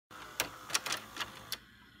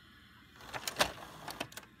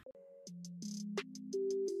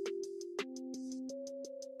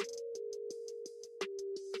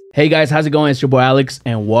Hey guys, how's it going? It's your boy Alex,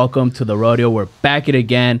 and welcome to the Rodeo. We're back at it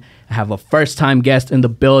again. I have a first-time guest in the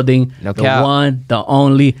building. No the cap. one, the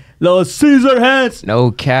only, Lil Scissorhands.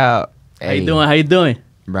 No cap. How Hey, you doing? How you doing?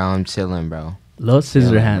 bro? I'm chilling, bro. Lil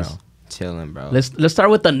Scissorhands. Bro. Chilling, bro. Let's start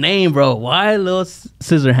with the name, bro. Why Lil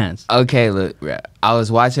Scissorhands? Okay, look, bro. I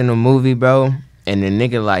was watching a movie, bro, and the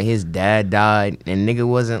nigga, like, his dad died, and nigga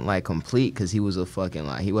wasn't, like, complete because he was a fucking,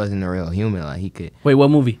 like, he wasn't a real human. Like, he could. Wait, what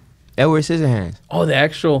movie? Edward Scissorhands. Oh, the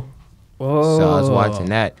actual. Whoa. So I was watching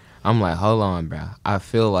that. I'm like, hold on, bro. I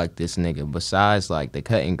feel like this nigga, besides, like, the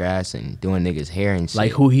cutting grass and doing niggas' hair and shit.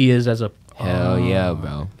 Like who he is as a. Hell yeah,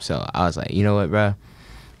 bro. So I was like, you know what, bro?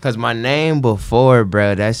 Because my name before,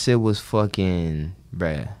 bro, that shit was fucking,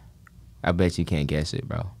 bro. I bet you can't guess it,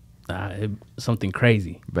 bro. Something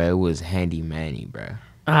crazy. Bro, it was Handy Manny, bro.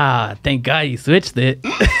 Thank God you switched it.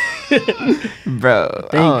 Bro,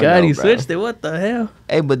 Thank God you switched it. What the hell?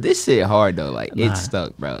 Hey, but this shit hard, though. Like, Nah. it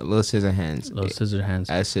stuck, bro. Little Scissorhands. Lil Scissorhands.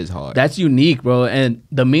 That shit's hard. That's unique, bro, and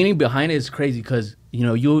the meaning behind it is crazy because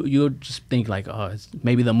you just think like, oh, it's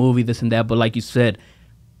maybe the movie, this and that, but like you said,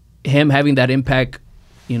 him having that impact,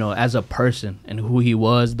 as a person and who he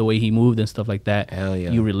was, the way he moved and stuff like that. Hell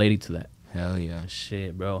yeah. You related to that. Hell yeah.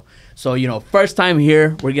 Shit, bro. So first time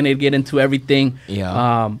here, we're gonna get into everything.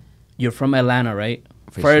 Yeah. You're from Atlanta, right?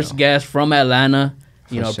 For First sure. guest from Atlanta.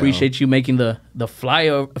 For sure. Appreciate you making the flight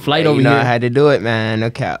Hey, over you know, here. I had to do it, man. No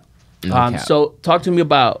cap. No cap. So talk to me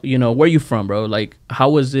about, where you from, bro? Like, how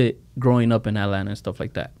was it growing up in Atlanta and stuff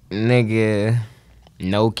like that? Nigga,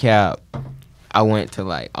 no cap. I went to,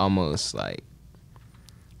 like, almost, like,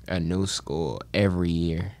 a new school every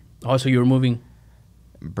year. Oh, so you were moving?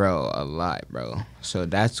 Bro, a lot, bro. So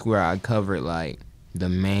that's where I covered, like, the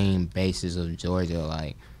main bases of Georgia.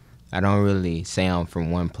 Like, I don't really say I'm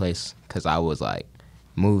from one place because I was, like,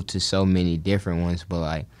 moved to so many different ones. But,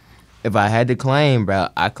 like, if I had to claim, bro,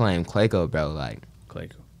 I claim Clayco, bro. Like,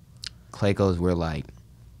 Clayco's were, like,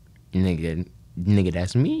 nigga,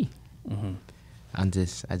 that's me. Mm-hmm. I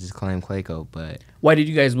just claim Clayco, but Why did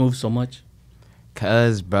you guys move so much?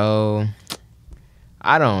 cause, bro,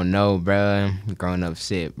 I don't know, bro. Growing up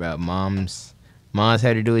shit, bro. Mom's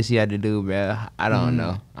had to do what she had to do, bro. I don't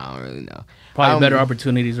know. I don't really know. Probably better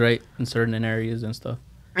opportunities, right, in certain areas and stuff.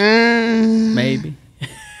 Maybe.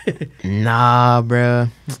 Nah, bro.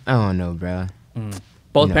 I don't know, bro.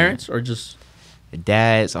 Both No. parents or just?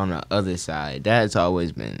 Dad's on the other side. Dad's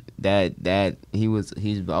always been dad.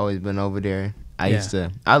 He's always been over there.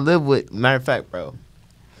 I live with, matter of fact, bro.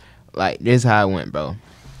 Like, this is how it went, bro.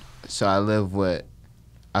 So I live with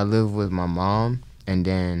my mom, and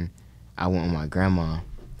then I went with my grandma,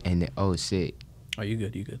 and then oh shit, Oh, you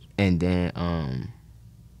good. and then I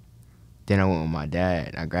went with my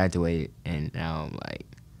dad. I graduated, and now I'm like,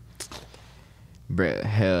 bro,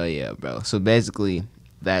 hell yeah, bro. So basically,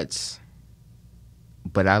 that's.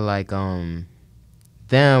 But I like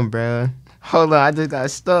damn, bro. Hold on, I just got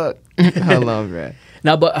stuck. Hold on, bro.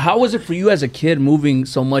 Now, but how was it for you as a kid moving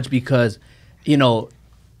so much? Because,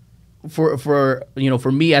 for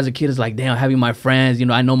me as a kid, it's like, damn, having my friends.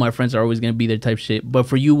 I know my friends are always gonna be there type shit. But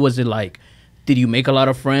for you, was it like, did you make a lot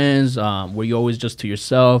of friends? Were you always just to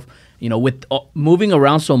yourself? With moving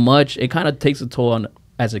around so much, it kind of takes a toll on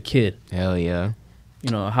as a kid. Hell yeah.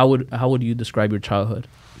 How would you describe your childhood?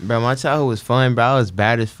 Bro, my childhood was fun, bro. I was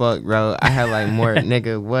bad as fuck, bro. I had like more,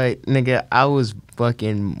 nigga, I was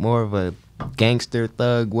fucking more of a gangster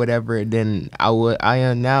thug, whatever, than I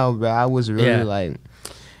am now, bro. I was really like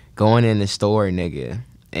going in the store, nigga.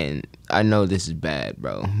 And I know this is bad,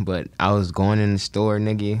 bro, but I was going in the store,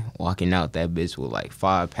 nigga, walking out that bitch with like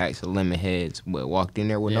 5 packs of lemon heads, but walked in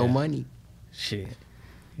there with no money. Shit.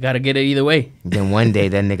 You gotta get it either way. Then one day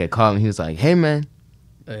that nigga called me, he was like, hey man,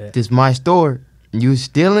 this my store. You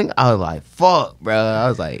stealing? I was like, fuck, bro. I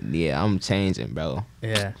was like, yeah, I'm changing, bro.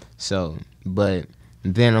 Yeah. So, but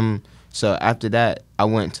then so after that, I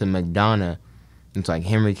went to McDonough. It's like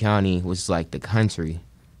Henry County, which is like the country,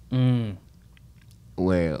 where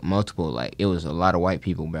it was a lot of white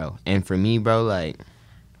people, bro. And for me, bro, like,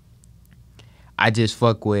 I just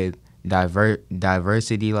fuck with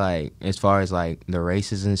diversity, like, as far as like the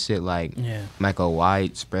races and shit, like a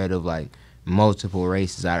wide spread of like multiple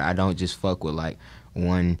races. I don't just fuck with like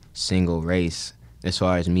one single race. As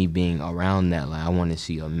far as me being around that, like, I want to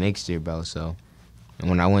see a mixture, bro. So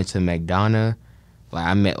when I went to McDonough, like,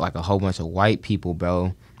 I met like a whole bunch of white people,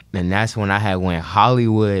 bro. And that's when I had went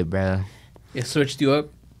Hollywood, bro. It switched you up?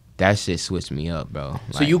 That shit switched me up, bro.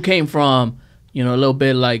 So Like, you came from, a little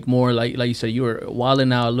bit like more like you said, you were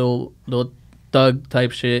wilding out, a little thug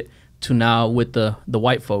type shit, to now with the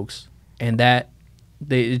white folks, and that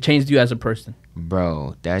it changed you as a person.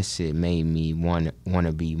 bro, that shit made me want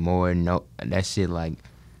to be more. No, that shit like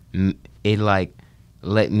it like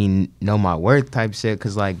let me know my worth type shit.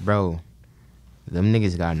 Cause like, bro, them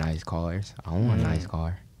niggas got nice cars. I don't want a nice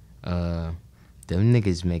car. Them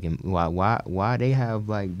niggas making why they have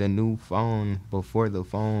like the new phone before the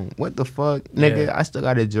phone? What the fuck, nigga? Yeah. I still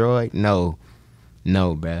got a Droid. No,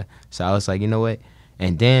 bruh. So I was like, you know what?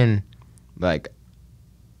 And then like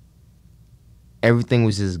everything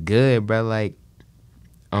was just good, bruh. Like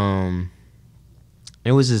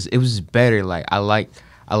it was just better. Like I like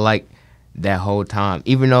that whole time.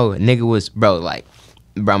 Even though nigga was bro,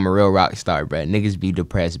 I'm a real rock star, bruh. Niggas be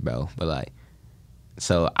depressed, bro. But like,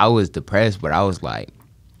 so I was depressed, but I was like,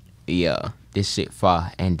 yeah, this shit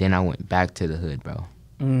far. And then I went back to the hood, bro.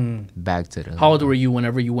 Back to the hood. How old were you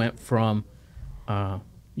whenever you went from,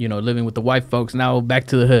 living with the white folks now back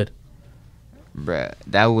to the hood? Bruh,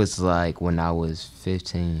 that was like when I was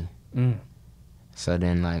 15. So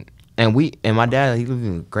then like, and my dad, he lived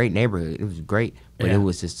in a great neighborhood. It was great, but it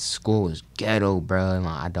was just, school was ghetto, bro.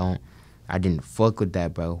 Like I didn't fuck with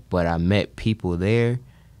that, bro. But I met people there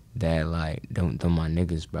that like, them my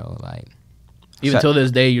niggas, bro. Like, even till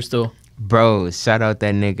this day, you're still. Bro, shout out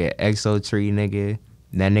that nigga Exo Tree, nigga.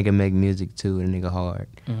 That nigga make music too. That nigga hard.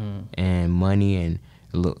 And Money and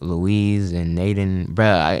Louise and Nathan,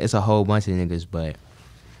 bro. It's a whole bunch of niggas, but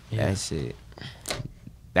that's it.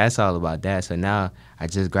 That's all about that. So now I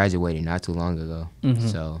just graduated not too long ago.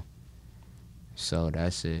 So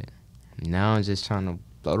that's it. Now I'm just trying to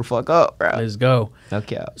blow the fuck up, bro. Let's go.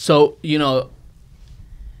 Okay. So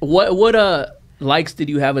what likes did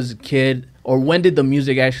you have as a kid, or when did the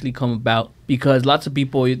music actually come about? Because lots of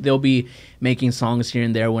people, they'll be making songs here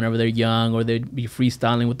and there whenever they're young, or they'd be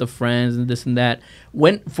freestyling with the friends and this and that.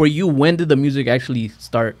 When did the music actually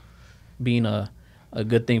start being a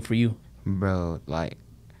good thing for you? Bro, like,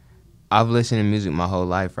 I've listened to music my whole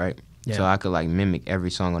life, right? Yeah. So I could like mimic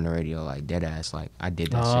every song on the radio, like dead ass. Like I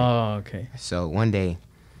did that shit. Oh, okay. So one day,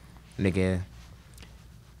 nigga,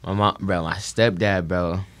 my stepdad,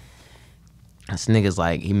 bro, this nigga's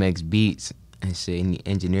like, he makes beats and shit, and he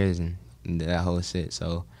engineers and that whole shit.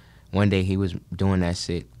 So one day he was doing that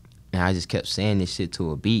shit, and I just kept saying this shit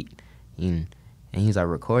to a beat, and he's like,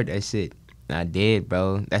 record that shit. And I did,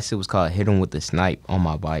 bro. That shit was called Hit 'Em With the Snipe on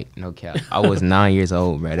my bike. No cap. I was 9 years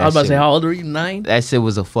old, bro. I was about to say, how old were you? 9? That shit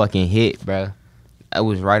was a fucking hit, bro. That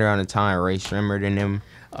was right around the time Ray Shrimmer and them.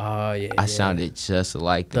 Oh, yeah. I sounded just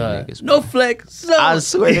like them niggas, bro. No flex. No. I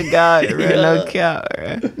swear to God, bro. No cap,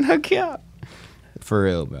 bro. No cap. For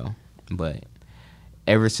real, bro. But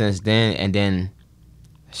ever since then, and then,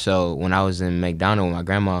 so when I was in McDonald's with my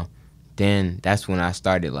grandma, then that's when I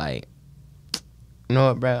started like, you know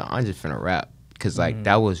what, bro? I'm just finna rap. Cause like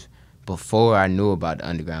that was before I knew about the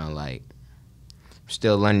underground. Like,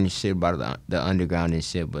 still learning shit about the underground and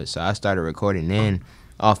shit. But so I started recording then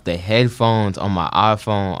off the headphones on my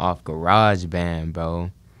iPhone off GarageBand,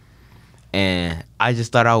 bro. And I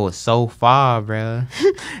just thought I was so far, bro.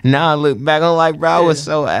 Now I look back, I'm like, bro, I was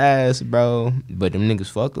so ass, bro. But them niggas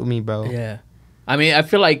fucked with me, bro. Yeah. I mean, I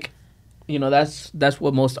feel like, that's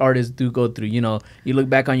what most artists do go through. You look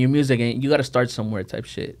back on your music and you got to start somewhere type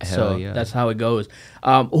shit. Hell so yeah. That's how it goes.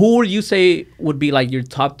 Who would you say would be like your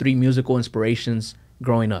top 3 musical inspirations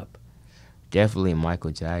growing up? Definitely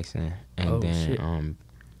Michael Jackson. And then shit.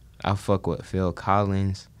 I fuck with Phil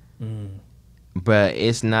Collins. But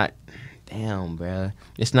it's not, damn, bro.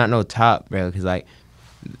 It's not no top, bro. Because, like,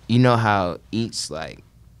 you know how each, like,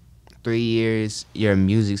 3 years your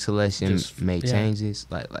music selection may changes,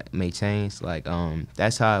 like may change. Like,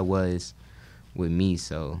 that's how it was with me.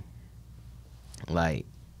 So, like,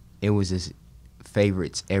 it was just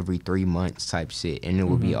favorites every 3 months type shit. And it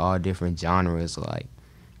would be all different genres. Like,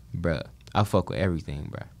 bruh, I fuck with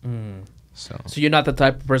everything, bruh. So you're not the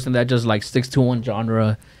type of person that just like sticks to one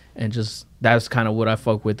genre and just that's kind of what I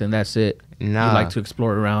fuck with and that's it. Nah. You like to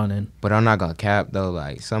explore around and. But I'm not gonna cap though.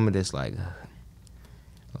 Like some of this, like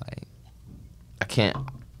I can't.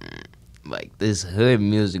 Like this hood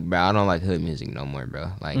music, bro. I don't like hood music no more,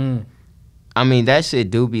 bro. Like, I mean that shit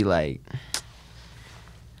do be like.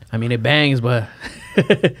 I mean it bangs, but.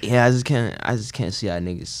 Yeah, I just can't see how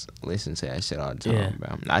niggas listen to that shit all the time,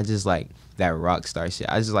 bro. I just like that rock star shit.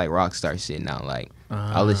 I just like rock star shit now. Like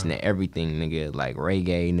I listen to everything, nigga. Like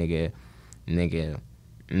reggae,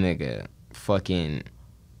 nigga, fucking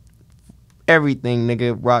everything,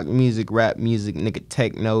 nigga. Rock music, rap music, nigga,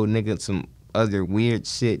 techno, nigga, some other weird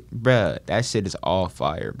shit, bruh. That shit is all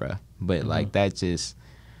fire, bruh. But like that's just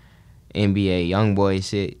NBA YoungBoy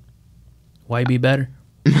shit. Why be better?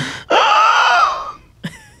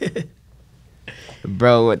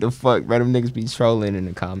 Bro, what the fuck, bro? Them niggas be trolling in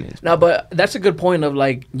the comments. No, but that's a good point of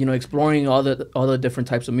like, you know, exploring all the different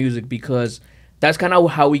types of music, because that's kind of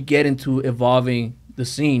how we get into evolving the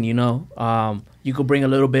scene, you know. You could bring a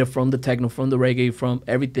little bit from the techno, from the reggae, from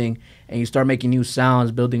everything, and you start making new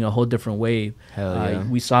sounds, building a whole different wave. Hell yeah.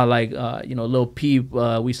 We saw like, you know, Lil Peep.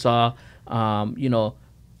 We saw, you know,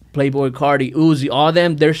 Playboy Cardi, Uzi. All of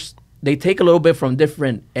them, they take a little bit from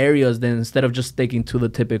different areas than instead of just sticking to the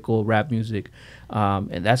typical rap music.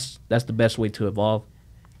 And that's the best way to evolve.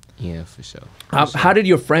 Yeah, for sure. How did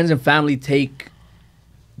your friends and family take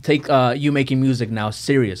you making music now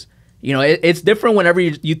serious? You know, it's different whenever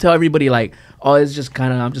you tell everybody like, oh, it's just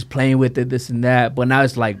kind of, I'm just playing with it, this and that. But now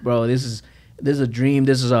it's like, bro, this is a dream.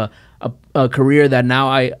 This is a career that now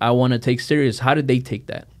I want to take serious. How did they take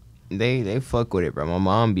that? They fuck with it, bro. My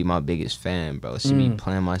mom be my biggest fan, bro. She be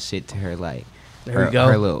playing my shit to her like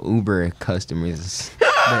her little Uber customers.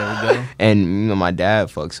 There we go. And you know, my dad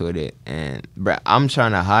fucks with it, and bro, I'm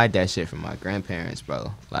trying to hide that shit from my grandparents,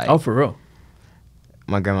 bro. Like, oh, for real.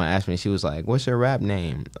 My grandma asked me, she was like, "What's your rap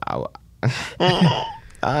name?"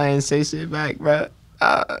 I ain't say shit back, bro.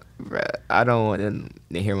 Bro, I don't want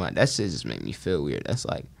to hear that shit. Just make me feel weird. That's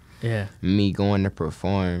like, yeah, me going to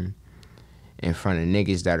perform in front of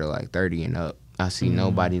niggas that are like 30 and up. I see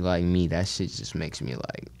nobody like me. That shit just makes me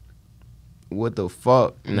like, what the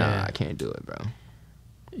fuck? Nah, I can't do it, bro.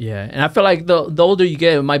 Yeah, and I feel like the older you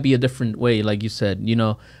get, it might be a different way. Like you said, you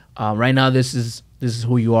know, right now this is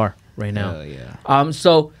who you are right now. Hell yeah.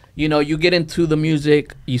 So you know, you get into the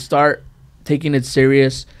music, you start taking it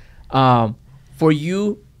serious. For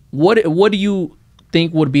you, what do you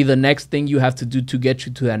think would be the next thing you have to do to get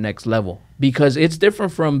you to that next level? Because it's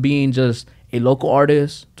different from being just a local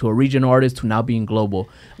artist to a regional artist to now being global.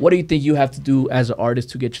 What do you think you have to do as an artist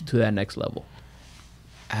to get you to that next level?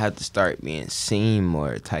 I have to start being seen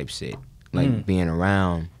more type shit. Like being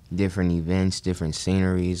around different events, different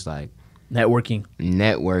sceneries, like networking,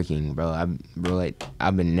 bro.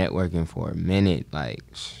 I've been networking for a minute, like,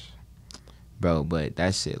 bro. But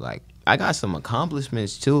that shit, like, I got some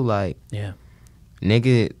accomplishments too, like, yeah,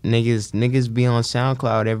 niggas be on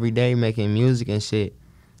SoundCloud every day making music and shit.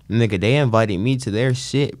 Nigga, they invited me to their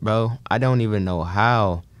shit, bro. I don't even know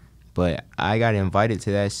how, but I got invited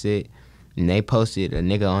to that shit, and they posted a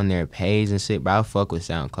nigga on their page and shit. Bro, I fuck with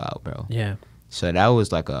SoundCloud, bro. Yeah. So that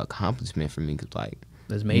was like an accomplishment for me, cause like,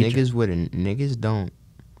 that's major. Niggas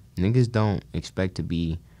don't expect to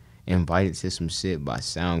be invited to some shit by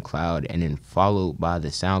SoundCloud and then followed by the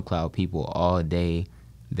SoundCloud people all day.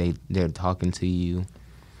 They're talking to you.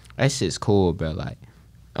 That shit's cool, bro. Like,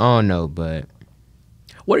 I don't know, but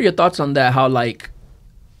what are your thoughts on that? How like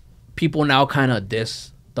people now kind of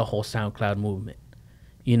diss the whole SoundCloud movement,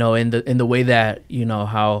 you know, in the way that, you know,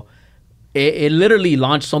 how it literally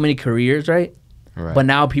launched so many careers, right? Right. But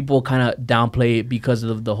now people kind of downplay it because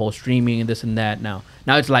of the whole streaming and this and that. Now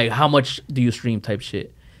it's like, how much do you stream type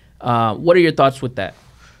shit? What are your thoughts with that?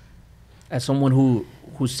 As someone who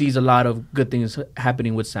sees a lot of good things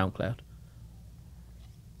happening with SoundCloud.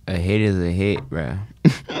 A hit is a hit, bro.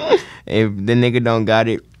 If the nigga don't got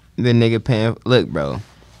it, the nigga paying. Look, bro.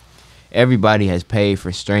 Everybody has paid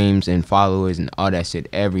for streams and followers and all that shit.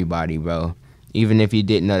 Everybody, bro. Even if you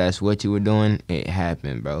didn't know that's what you were doing, it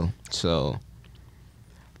happened, bro. So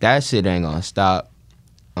that shit ain't gonna stop.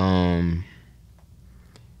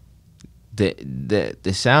 The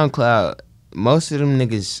SoundCloud, most of them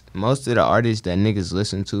niggas, most of the artists that niggas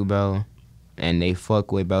listen to, bro, and they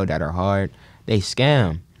fuck with, bro, that are hard, they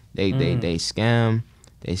scam. They scam.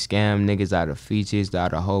 They scam niggas out of features,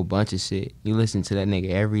 out of a whole bunch of shit. You listen to that nigga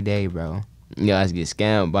every day, bro. You guys get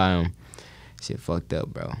scammed by him. Shit fucked up,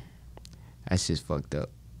 bro. That shit's fucked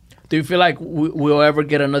up. Do you feel like we'll ever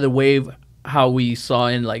get another wave how we saw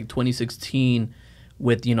in like 2016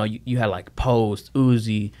 with, you know, you had like Post,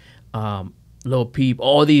 Uzi, Lil Peep,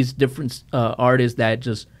 all these different artists that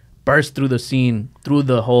just burst through the scene through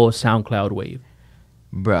the whole SoundCloud wave?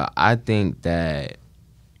 Bro, I think that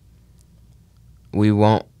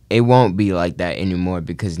it won't be like that anymore,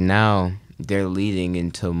 because now they're leading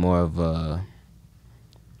into more of a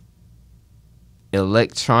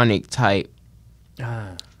electronic type,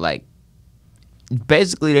 like,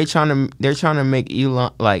 basically they're trying to make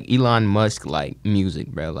Elon Musk like music,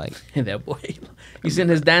 bro. Like that boy, you seen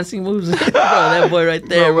his dancing moves? Bro, that boy right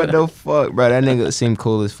there, bro. What the fuck, bro? That nigga seem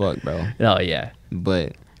cool as fuck, bro. Oh yeah,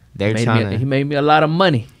 but he made me a lot of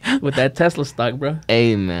money with that Tesla stock, bro.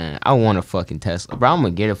 Hey man, I want a fucking Tesla, bro. I'm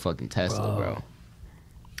gonna get a fucking Tesla, bro.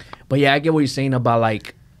 But yeah, I get what you're saying about,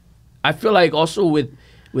 like, I feel like also with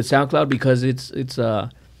SoundCloud, because it's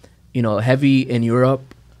you know, heavy in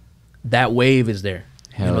Europe, that wave is there.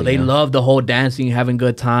 Hell They yeah. love the whole dancing, having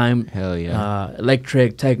good time. Hell yeah.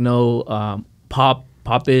 Electric, techno,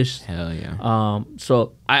 popish. Hell yeah.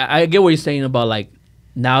 So I get what you're saying about like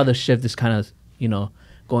now the shift is kind of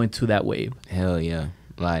going to that wave. Hell yeah.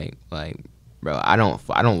 Like, bro, I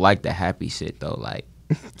don't like the happy shit though. Like,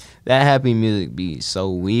 that happy music be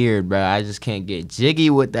so weird, bro. I just can't get jiggy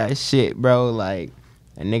with that shit, bro. Like,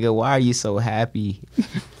 nigga, why are you so happy?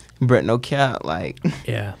 Bro, no cap. Like,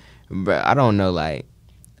 Yeah. bro, I don't know. Like,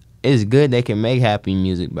 it's good they can make happy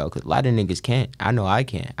music, bro, because a lot of niggas can't. I know I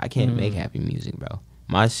can't. I can't make happy music, bro.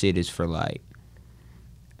 My shit is for, like,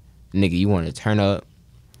 nigga, you want to turn up.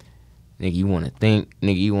 Nigga, you want to think.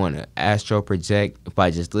 Nigga, you want to astro project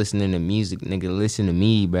by just listening to music. Nigga, listen to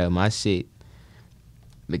me, bro. My shit.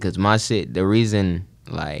 Because my shit, the reason,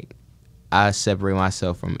 like, I separate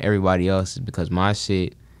myself from everybody else is because my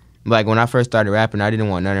shit, like, when I first started rapping, I didn't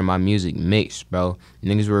want none of my music mixed, bro.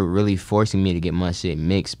 Niggas were really forcing me to get my shit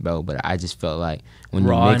mixed, bro. But I just felt like when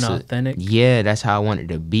Raw you mix and it, authentic. yeah, that's how I wanted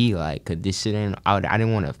to be, like, cause this shit ain't. I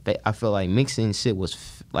didn't want to. I felt like mixing shit was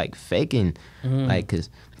like faking, like, cause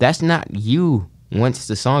that's not you once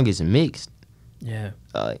the song is mixed. Yeah.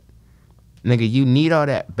 Like, nigga, you need all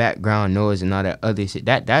that background noise and all that other shit.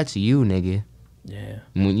 That's you, nigga. Yeah.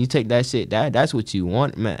 When you take that shit, that's what you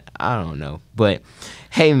want, man. I don't know, but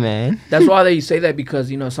hey, man. That's why they say that, because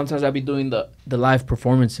sometimes I be doing the live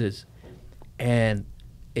performances, and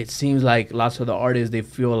it seems like lots of the artists, they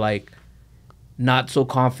feel like not so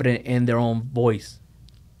confident in their own voice,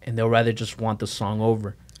 and they'll rather just want the song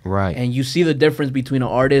over. Right. And you see the difference between an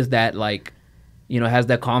artist that like has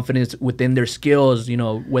that confidence within their skills,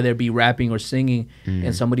 whether it be rapping or singing,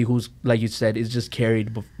 and somebody who's, like you said, is just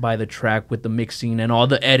carried by the track with the mixing and all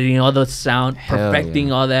the editing, all the sound,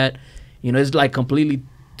 perfecting all that. It's like completely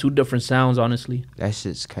two different sounds, honestly. That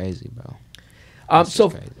shit's crazy, bro. So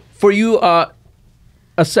crazy. For you, a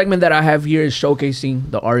segment that I have here is showcasing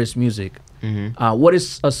the artist's music. What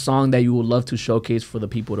is a song that you would love to showcase for the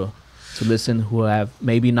people to listen who have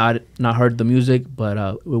maybe not heard the music, but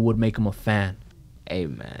it would make them a fan? Hey,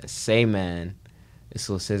 man. Say, man. It's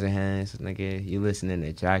little Scissorhands, nigga. You listening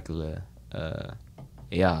to Dracula.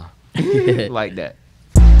 Yeah. Like that.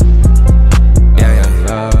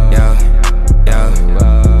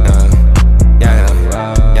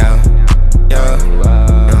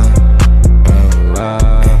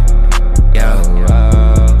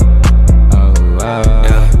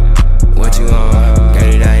 What you on? Got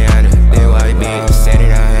it Diana. That white bitch. Set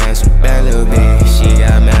it on handsome. Bad little bitch. She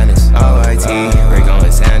got manners. All white tee. Rick on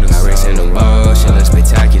his sandals. I race in the ball. She look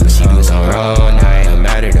spectacular. She do some wrong. Now I am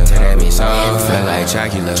mad at her. Tell that bitch so. Feel like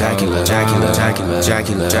Dracula. Dracula. Dracula. Dracula.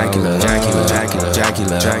 Dracula. Dracula. Dracula. Dracula.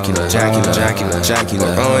 Dracula. Dracula. Dracula. Dracula.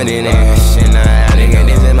 Dracula. Going in there. Shit, nah, nigga,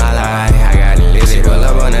 this is my life. I got it listed. Pull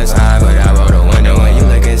up on the side, but I roll the window. When you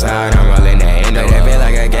look inside, I'm rolling that endo. That bit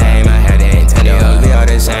like a game. I had the Nintendo. We all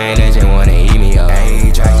the same. They just wanna eat me up.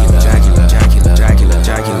 Hey, Dracula. Dracula. Dracula. Dracula.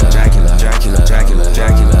 Dracula. Dracula. Dracula.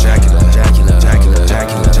 Dracula. Dracula. Dracula. Dracula. Dracula.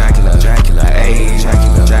 Dracula. Dracula. Dracula. Hey,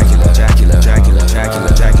 Dracula. Dracula. Dracula. Dracula. Dracula.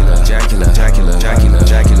 Dracula. Dracula. Dracula. Dracula.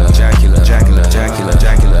 Dracula. Dracula. Dracula. Dracula.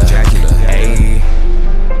 Dracula. Dracula. Hey.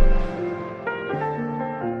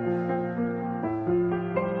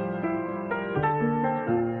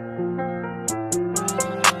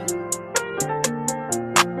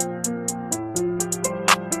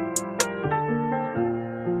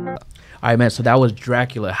 All right, man. So that was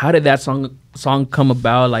Dracula. How did that song come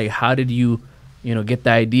about? Like, how did you, get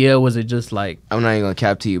the idea? Was it just like? I'm not even gonna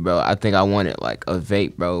cap to you, bro. I think I wanted like a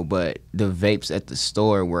vape, bro, but the vapes at the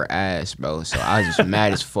store were ass, bro. So I was just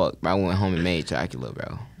mad as fuck, bro. I went home and made Dracula,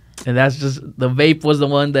 bro. And that's just the vape was the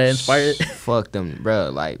one that inspired. Fuck them,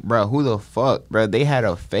 bro. Like, bro, who the fuck, bro? They had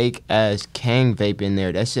a fake ass Kang vape in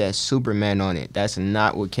there. That shit has Superman on it. That's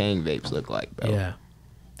not what Kang vapes look like, bro. Yeah.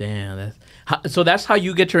 Damn. So that's how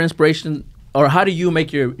you get your inspiration, or how do you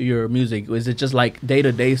make your music? Is it just like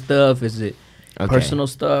day-to-day stuff? Is it personal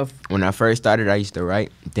stuff? When I first started, I used to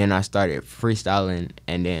write. Then I started freestyling,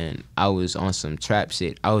 and then I was on some trap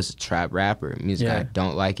shit. I was a trap rapper. Music I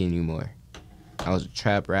don't like anymore. I was a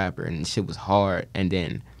trap rapper, and shit was hard. And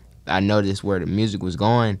then I noticed where the music was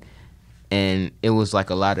going, and it was like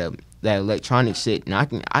a lot of that electronic shit. And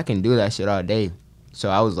I can do that shit all day. So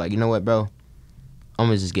I was like, you know what, bro? I'm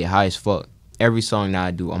gonna just get high as fuck. Every song that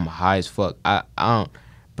I do, I'm high as fuck. I don't,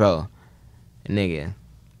 bro, nigga,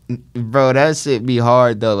 bro, that shit be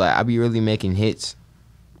hard though. Like, I be really making hits.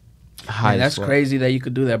 Man, that's crazy that you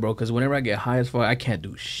could do that, bro. Because whenever I get high as fuck, I can't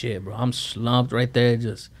do shit, bro. I'm slumped right there,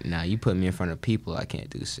 just. Nah, you put me in front of people, I can't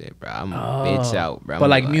do shit, bro. I'm a bitch out, bro. But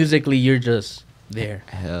like musically, you're just there.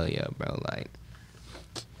 Hell yeah, bro. Like,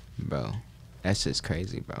 bro, That's just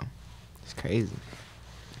crazy, bro. It's crazy.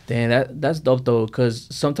 Damn, that's dope though. Cause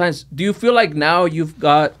sometimes, do you feel like now you've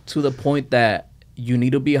got to the point that you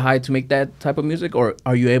need to be high to make that type of music, or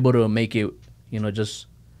are you able to make it, just?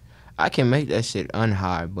 I can make that shit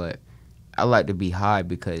unhigh, but I like to be high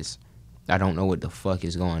because I don't know what the fuck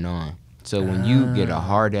is going on. So when you get a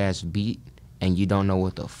hard ass beat and you don't know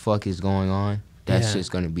what the fuck is going on, that's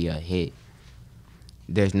just gonna be a hit.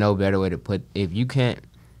 There's no better way to put. If you can't,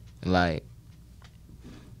 like,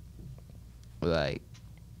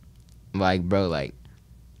 bro, like,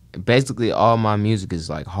 basically all my music is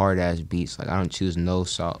like hard ass beats. Like, I don't choose no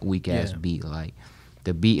soft, weak ass beat. Like,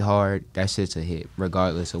 the beat hard, that shit's a hit,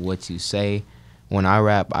 regardless of what you say. When I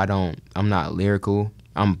rap, I'm not lyrical.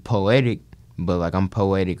 I'm poetic, but like I'm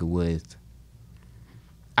poetic with.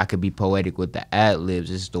 I could be poetic with the ad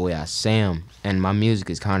libs. It's the way I say 'em, and my music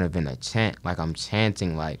is kind of in a chant. Like, I'm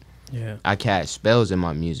chanting. Like, I cast spells in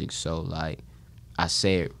my music, so like I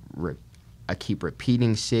say it. I keep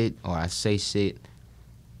repeating shit, or I say shit.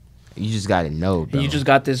 You just gotta know, bro. And you just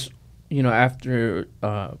got this, after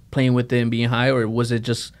playing with it and being high, or was it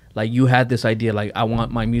just like you had this idea, like, I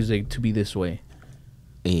want my music to be this way?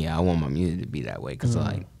 Yeah, I want my music to be that way, cause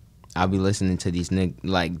like I'll be listening to these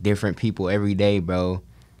like different people every day, bro,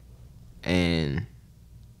 and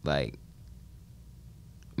like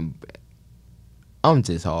I'm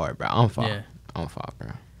just hard, bro. I'm fine. Yeah. I'm fine,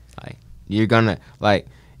 bro. Like, you're gonna, like,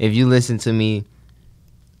 if you listen to me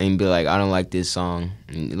and be like, I don't like this song,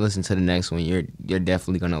 and you listen to the next one, you're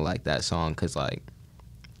definitely gonna like that song, cause like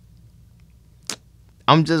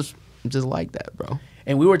I'm just like that, bro.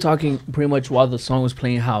 And we were talking pretty much while the song was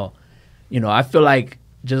playing how, I feel like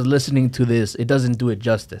just listening to this, it doesn't do it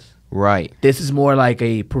justice. Right. This is more like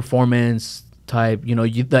a performance type,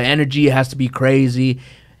 the energy has to be crazy.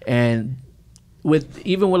 And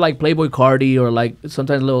even with like Playboy Cardi, or like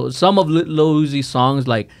sometimes some of Lil Uzi's songs,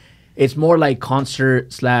 like it's more like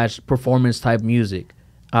concert / performance type music.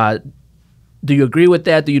 Do you agree with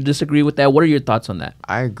that? Do you disagree with that? What are your thoughts on that?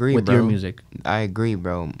 I agree, with bro. your music. I agree,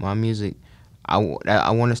 bro. My music, I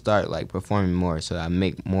want to start like performing more, so I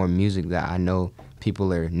make more music that I know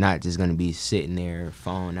people are not just gonna be sitting there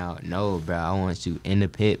phone out. No, bro. I want you in the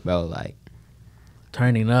pit, bro. Like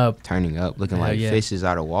turning up, looking like fishes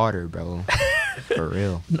out of water, bro. For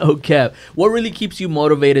real. No cap. What really keeps you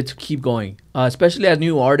motivated to keep going? Especially as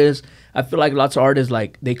new artists, I feel like lots of artists,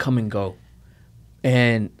 like, they come and go.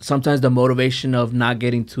 And sometimes the motivation of not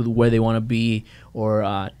getting to where they want to be,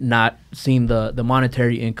 or not seeing the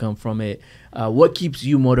monetary income from it. What keeps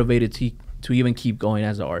you motivated to even keep going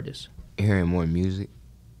as an artist? Hearing more music.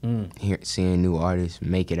 Seeing new artists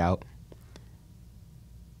make it out.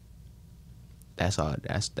 That's all.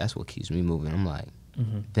 That's what keeps me moving. I'm like,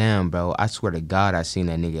 damn, bro. I swear to God, I seen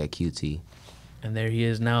that nigga at QT. And there he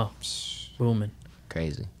is now, booming.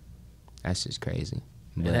 Crazy. That's just crazy.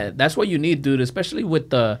 That's what you need, dude. Especially with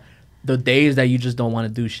the days that you just don't want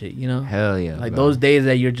to do shit. Hell yeah. Like, bro. those days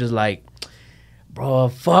that you're just like, bro,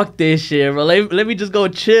 fuck this shit, bro. Let me just go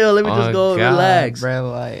chill. Let me just go relax, bro.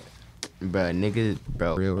 Like, bro, nigga,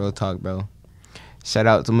 bro. Real talk, bro. Shout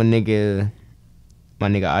out to my nigga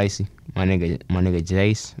Icy, my nigga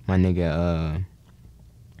Jace, my nigga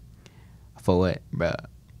for what, bro?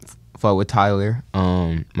 For with Tyler,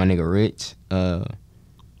 my nigga Rich, my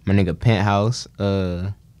nigga Penthouse.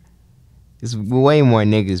 It's way more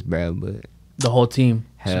niggas, bro. But the whole team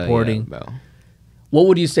supporting, bro. What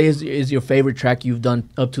would you say is your favorite track you've done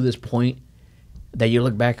up to this point that you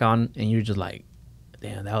look back on and you're just like,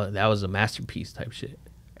 damn, that was a masterpiece type shit?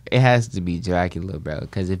 It has to be Dracula, bro.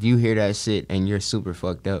 Because if you hear that shit and you're super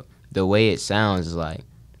fucked up, the way it sounds is like,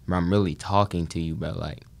 bro, I'm really talking to you, bro.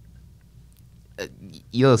 Like,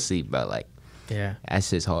 you'll see, bro. Like, yeah, that's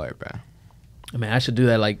just hard, bro. I mean, I should do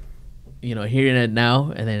that, like, hearing it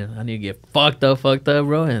now, and then I need to get fucked up,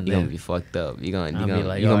 bro. And you're then gonna be fucked up. You're gonna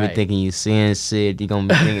right. be thinking you seeing shit. You're gonna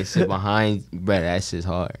be thinking shit behind, bro. That shit's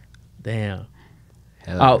hard. Damn.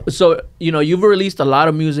 Hell so you've released a lot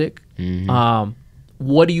of music.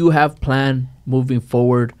 What do you have planned moving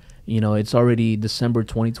forward? It's already December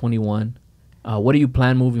 2021. What do you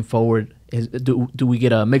plan moving forward? Do we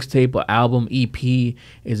get a mixtape, or album, EP?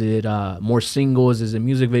 Is it more singles? Is it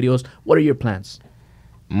music videos? What are your plans?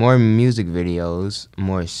 More music videos,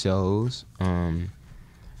 more shows. I'll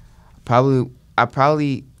be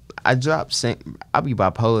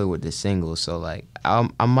bipolar with the singles, so like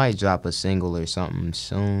I might drop a single or something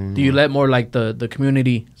soon. Do you let more like the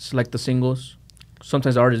community select the singles?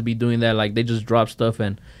 Sometimes artists be doing that, like they just drop stuff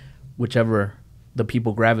and whichever the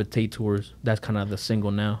people gravitate towards, that's kind of the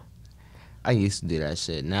single now. I used to do that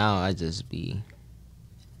shit. Now I just be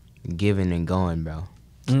giving and going, bro.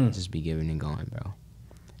 Just be giving and going, bro.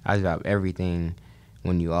 I drop everything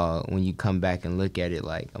when you come back and look at it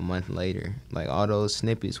like a month later. Like all those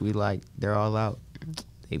snippets they're all out.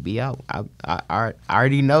 They be out. I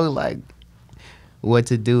already know like what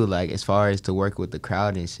to do, like as far as to work with the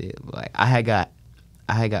crowd and shit. Like I had got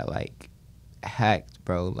like hacked,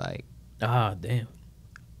 bro. Like damn.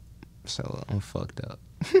 So I'm fucked up.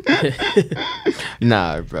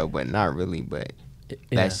 Nah, bro, but not really. But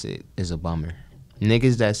that shit is a bummer.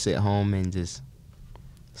 Niggas that sit home and just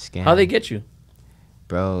scam. How they get you,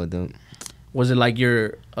 bro? Was it like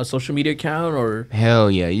a social media account or?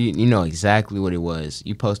 Hell yeah, you know exactly what it was.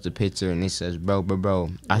 You post a picture and it says, bro,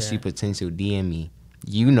 I see potential, DM me.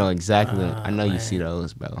 You know exactly. I know man. You see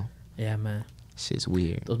those, bro. Yeah, man. Shit's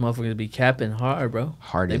weird. Those motherfuckers be capping hard, bro.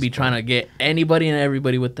 Hardest. They be trying to get anybody and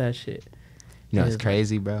everybody with that shit. You know it's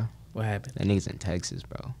crazy, bro? What happened? That nigga's in Texas,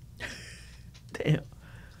 bro. Damn.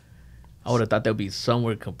 I would have thought that would be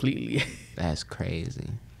somewhere completely. That's crazy.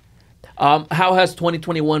 How has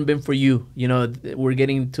 2021 been for you? You know, we're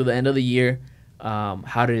getting to the end of the year.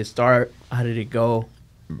 How did it start? How did it go?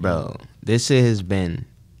 Bro, this shit has been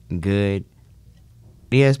good.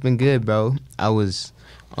 Yeah, it's been good, bro. I was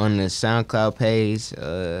on the SoundCloud page.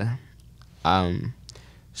 I'm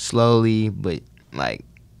slowly but like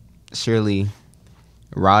surely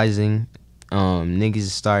rising. Niggas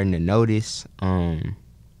is starting to notice. Niggas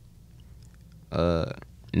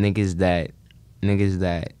that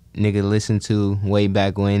nigga listened to way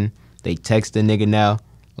back when, they text a nigga now.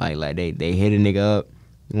 Like they hit a nigga up.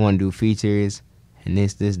 You want to do features and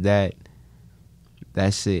this, that.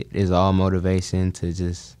 That shit is all motivation to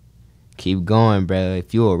just keep going, bro.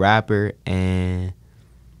 If you a rapper and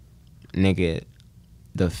nigga,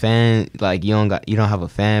 the fan, like you don't have a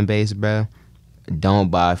fan base, bro, don't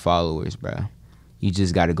buy followers, bro. You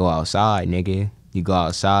just gotta go outside, nigga. You go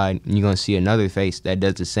outside and you're gonna see another face that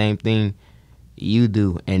does the same thing you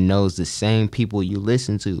do and knows the same people you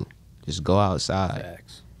listen to. Just go outside.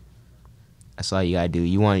 Facts. That's all you gotta do.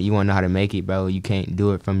 You want to know how to make it, bro. You can't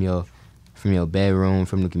do it from your bedroom,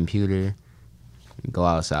 from the computer. Go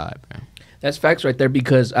outside, bro. That's facts right there,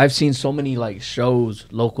 because I've seen so many like shows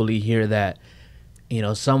locally here that, you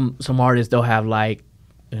know, some artists, they'll have like,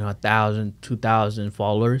 you know, 1,000, 2,000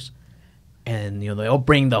 followers, and you know they'll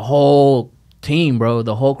bring the whole team, bro,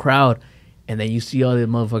 the whole crowd, and then you see all the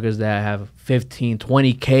motherfuckers that have 15,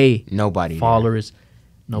 20K nobody followers.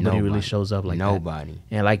 Nobody really shows up like that. Nobody.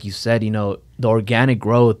 And like you said, you know, the organic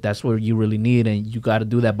growth, that's what you really need. And you got to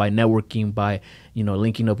do that by networking, by, you know,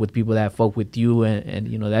 linking up with people that fuck with you. And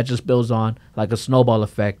you know, that just builds on like a snowball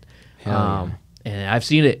effect. Yeah. And I've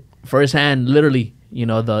seen it firsthand, literally. You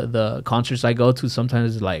know, the concerts I go to,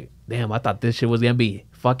 sometimes it's like, damn, I thought this shit was going to be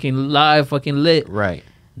fucking live, fucking lit. Right.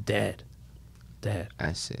 Dead.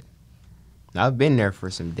 That's it. I've been there for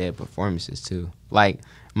some dead performances, too. Like,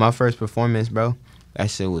 my first performance, bro, that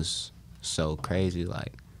shit was so crazy.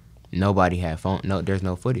 Like, nobody had phone. No, there's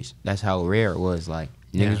no footage. That's how rare it was. Like,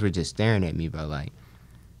 niggas were just staring at me, bro.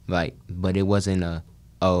 Like, but it wasn't a,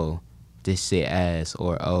 oh, this shit ass,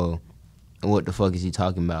 or oh, what the fuck is he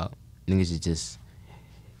talking about? Niggas is just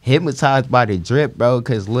hypnotized by the drip, bro.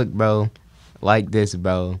 Cause look, bro, like this,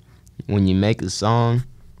 bro. When you make a song,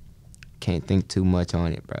 can't think too much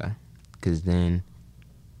on it, bro. Cause then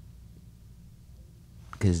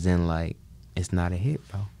like, it's not a hit,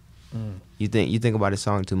 bro. You think about a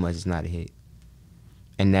song too much, it's not a hit.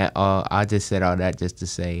 And that I just said all that just to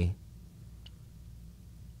say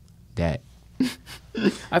that.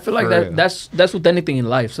 I feel like that's with anything in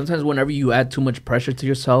life. Sometimes whenever you add too much pressure to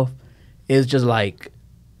yourself, it's just like,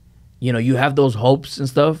 you know, you have those hopes and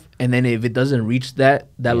stuff, and then if it doesn't reach that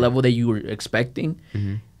level that you were expecting,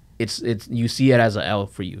 it's you see it as an L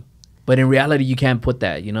for you. But in reality, you can't put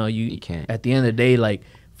that. You know, you can't. At the end of the day, like,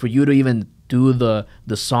 for you to even do the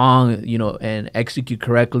song, you know, and execute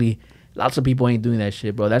correctly, lots of people ain't doing that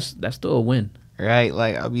shit, bro. That's still a win. Right?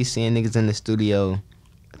 Like, I'll be seeing niggas in the studio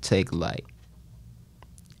take like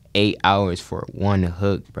 8 hours for one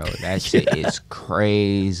hook, bro. That shit is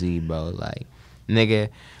crazy, bro. Like, nigga,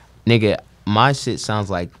 my shit sounds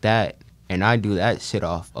like that, and I do that shit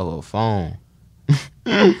off of a phone.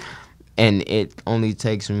 And it only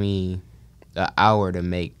takes me an hour to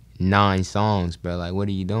make 9 songs, bro. Like, what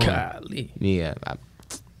are you doing? Golly. Yeah,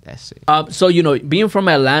 that's it. So, you know, being from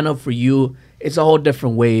Atlanta, for you, it's a whole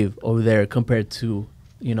different wave over there compared to,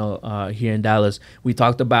 you know, here in Dallas. We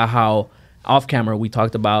talked about how, off camera, we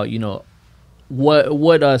talked about, you know,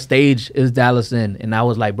 what stage is Dallas in? And I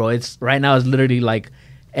was like, bro, right now it's literally like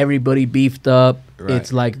everybody beefed up. Right.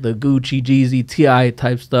 It's like the Gucci, Jeezy, T.I.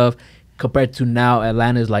 type stuff. compared to now,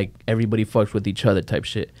 Atlanta is like everybody fucks with each other type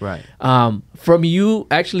shit. Right. From you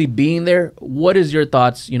actually being there, what is your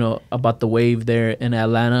thoughts, you know, about the wave there in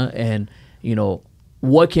Atlanta, and you know,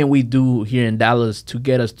 what can we do here in Dallas to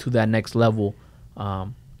get us to that next level?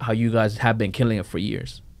 How you guys have been killing it for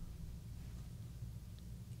years.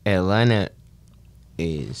 Atlanta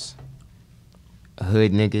is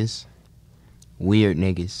hood niggas, weird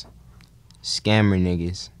niggas, scammer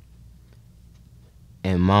niggas,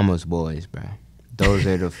 and mama's boys, bro. Those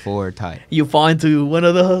are the 4 type. You fall into one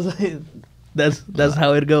of those. that's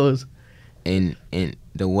how it goes. And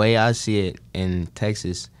the way I see it in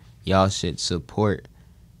Texas, y'all should support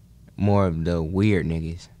more of the weird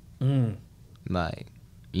niggas. Like,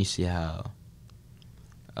 you see how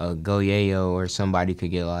a Goyeo or somebody could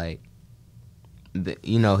get like,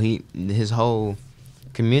 you know, his whole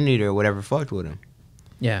community or whatever fucked with him.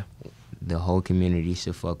 Yeah. The whole community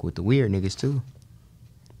should fuck with the weird niggas too.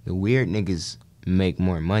 The weird niggas make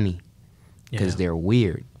more money because they're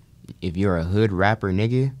weird. If you're a hood rapper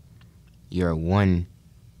nigga, you're one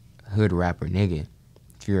hood rapper nigga.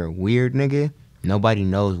 If you're a weird nigga, nobody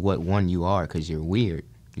knows what one you are because you're weird.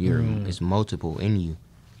 It's multiple in you.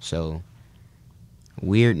 So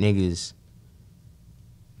weird niggas,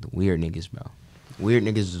 the weird niggas, bro. Weird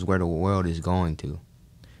niggas is where the world is going to.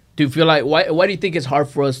 Do you feel like why do you think it's hard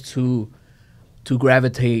for us to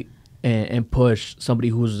gravitate and push somebody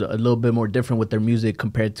who's a little bit more different with their music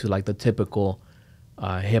compared to like the typical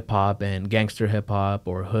hip hop and gangster hip hop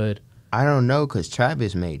or hood? I don't know, cause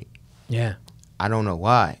Travis made it. Yeah. I don't know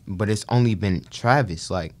why, but it's only been Travis.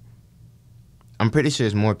 Like, I'm pretty sure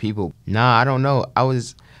there's more people. Nah, I don't know.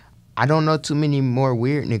 I don't know too many more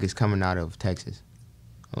weird niggas coming out of Texas.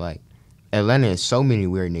 Like, Atlanta is so many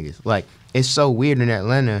weird niggas. Like, it's so weird in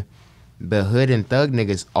Atlanta, but hood and thug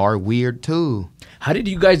niggas are weird too. How did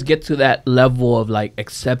you guys get to that level of like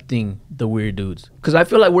accepting the weird dudes? Because I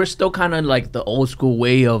feel like we're still kind of like the old school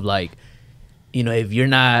way of like, you know, if you're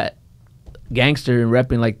not gangster and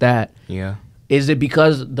repping like that. Yeah. Is it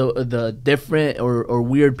because the different or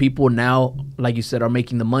weird people now, like you said, are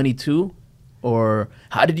making the money too? Or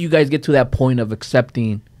how did you guys get to that point of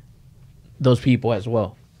accepting those people as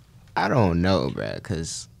well? I don't know, bruh,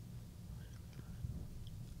 because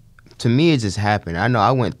to me it just happened. I know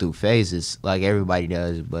I went through phases like everybody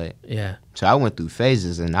does, but yeah. So I went through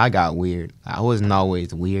phases and I got weird. I wasn't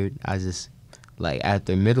always weird. I just, like,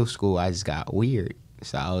 after middle school, I just got weird.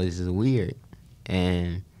 So I was just weird.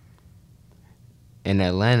 And in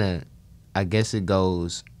Atlanta, I guess it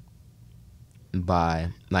goes by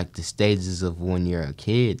like the stages of when you're a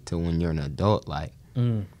kid to when you're an adult, like,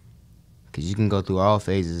 because you can go through all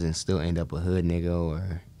phases and still end up a hood nigga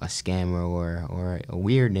or a scammer or a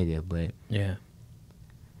weird nigga, but yeah,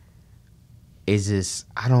 it's just,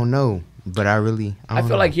 I don't know, but I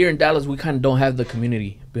feel like here in Dallas we kind of don't have the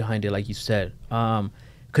community behind it, like you said,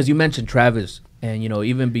 because you mentioned Travis. And, you know,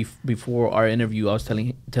 even before our interview, I was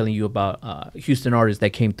telling you about Houston artists that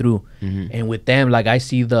came through. And with them, like, I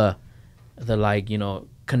see the like, you know,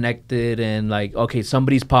 connected and like, okay,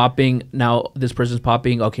 somebody's popping. Now this person's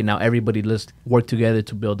popping. Okay, now everybody, let's work together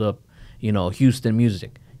to build up, you know, Houston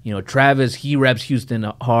music. You know, Travis, he reps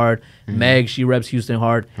Houston hard. Meg, she reps Houston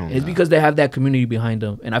hard. It's because they have that community behind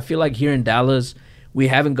them. And I feel like here in Dallas, we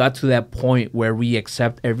haven't got to that point where we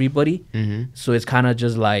accept everybody. So it's kind of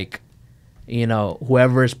just like, you know,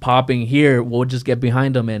 whoever is popping here, we'll just get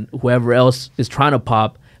behind them, and whoever else is trying to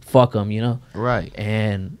pop, fuck them, you know. Right.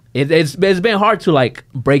 And it's been hard to like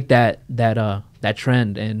break that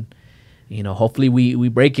trend, and you know, hopefully we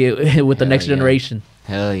break it with the next generation.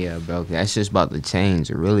 Hell yeah, bro. That's just about to change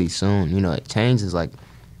really soon. You know, it changes like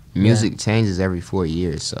music changes every 4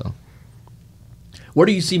 years. So where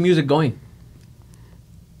do you see music going?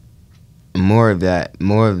 More of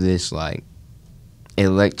this like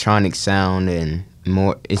electronic sound, and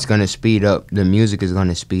more, it's gonna speed up. The music is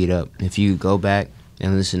gonna speed up. If you go back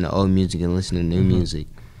and listen to old music and listen to new music,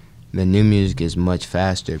 the new music is much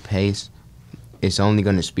faster paced. It's only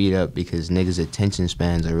gonna speed up because niggas' attention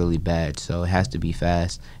spans are really bad, so it has to be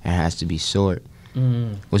fast and it has to be short.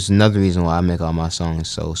 Which is another reason why I make all my songs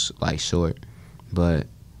so like short, but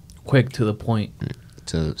quick to the point,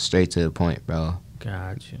 straight to the point, bro.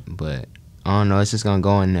 Gotcha. But I don't know, it's just gonna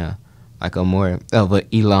go in there like a more of an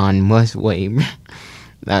Elon Musk way.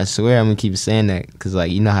 I swear I'm gonna keep saying that, because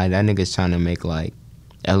like, you know how that nigga's trying to make like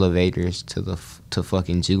elevators to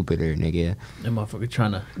fucking Jupiter, nigga. That motherfucker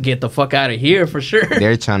trying to get the fuck out of here for sure.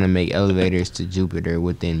 They're trying to make elevators to Jupiter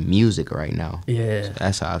within music right now. Yeah. So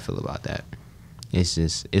that's how I feel about that. It's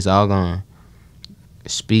just, it's all gonna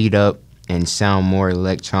speed up and sound more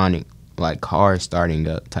electronic, like cars starting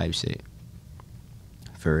up type shit.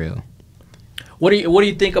 For real. What do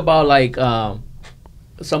you think about like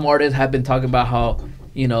some artists have been talking about how,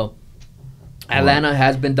 you know, Atlanta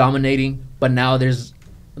has been dominating, but now there's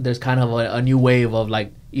kind of a new wave of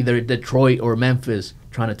like either Detroit or Memphis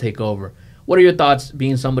trying to take over. What are your thoughts,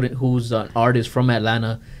 being somebody who's an artist from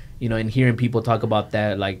Atlanta, you know, and hearing people talk about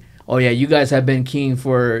that, like, oh yeah, you guys have been king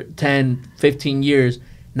for 10, 15 years,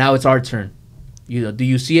 now it's our turn. You know, do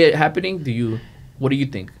you see it happening? What do you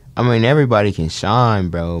think? I mean, everybody can shine,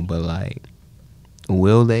 bro, but like,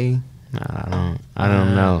 will they? I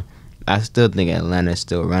don't know. I still think Atlanta's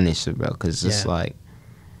still running shit, bro, because it's like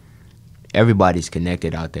everybody's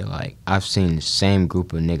connected out there. Like, I've seen the same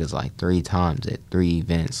group of niggas like 3 times at 3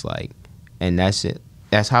 events, like, and that's it.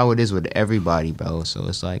 That's how it is with everybody, bro. So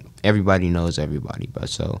it's like everybody knows everybody, bro.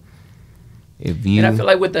 So if you, and I feel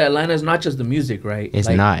like with the Atlanta, it's not just the music, right? It's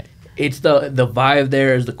like, not. It's the vibe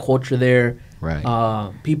there, is the culture there.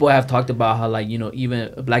 Right. People have talked about how, like, you know,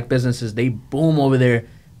 even black businesses, they boom over there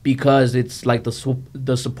because it's like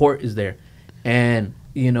the support is there. And,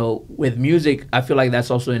 you know, with music, I feel like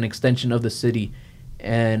that's also an extension of the city.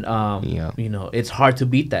 And, you know, it's hard to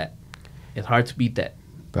beat that. It's hard to beat that.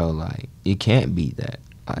 Bro, like, you can't beat that.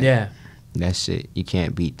 Like, yeah. That shit, you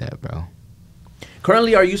can't beat that, bro.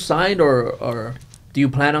 Currently, are you signed or do you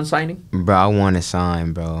plan on signing? Bro, I want to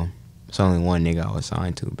sign, bro. It's only one nigga I was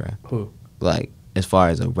signed to, bro. Who? Like, as far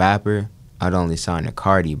as a rapper, I'd only sign to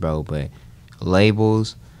Cardi, bro. But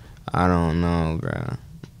labels, I don't know, bro.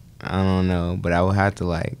 I don't know. But I would have to,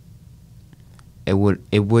 like, it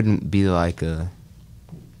wouldn't be like I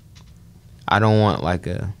don't want like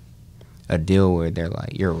a deal where they're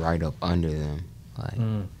like, you're right up under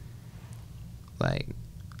them. Like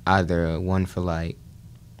either one for like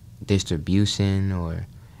distribution, or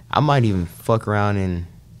I might even fuck around and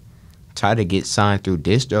try to get signed through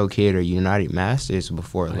DistroKid or United Masters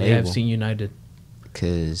before a label. Yeah, I've seen United.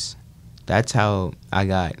 Cause that's how I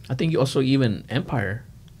got. I think also even Empire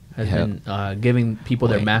has been giving people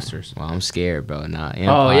their masters. Well, I'm scared, bro. Nah, Empire.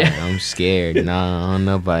 Oh, yeah. I'm scared. Nah, I don't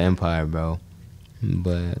know about Empire, bro.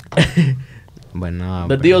 But nah,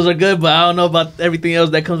 the bro. deals are good, but I don't know about everything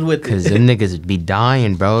else that comes with it. Cause them niggas be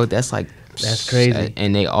dying, bro. That's like, that's crazy.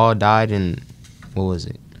 And they all died in, what was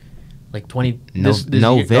it? Like 20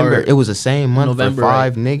 November. Year, it was the same month November, for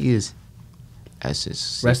 5 niggas. That's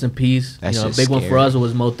just rest in peace. That's you know, a just big one for scary. us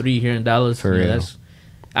was Mo 3 here in Dallas. For You know, real.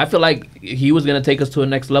 I feel like he was gonna take us to a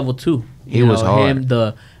next level too. He was hard. Him,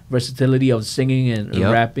 the versatility of singing and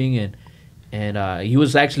rapping, and he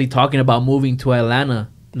was actually talking about moving to Atlanta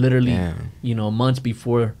literally, you know, months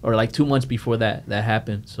before, or like 2 months before that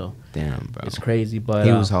happened. So damn, bro. it's crazy, but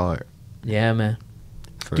He was hard. Yeah, man.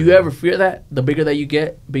 For Do you real. ever fear that the bigger that you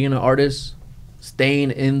get, being an artist,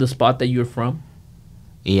 staying in the spot that you're from?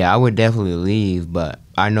 Yeah, I would definitely leave, but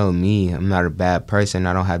I know me. I'm not a bad person.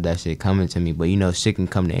 I don't have that shit coming to me. But, you know, shit can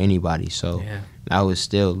come to anybody. So I would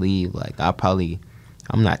still leave. Like,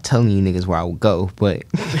 I'm not telling you niggas where I would go, but,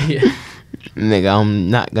 nigga,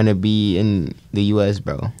 I'm not going to be in the U.S.,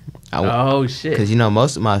 bro. Oh, shit. Because, you know,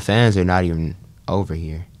 most of my fans are not even over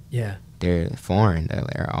here. Yeah. They're foreign.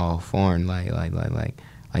 They're all foreign. Like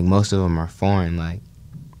most of them are foreign. Like,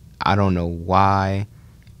 I don't know why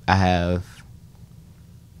I have...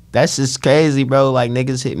 That's just crazy, bro. Like,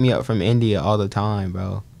 niggas hit me up from India all the time,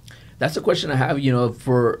 bro. That's the question I have, you know,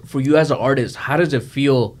 for you as an artist. How does it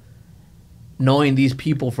feel knowing these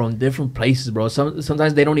people from different places, bro?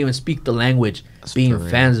 Sometimes they don't even speak the language, That's being for real.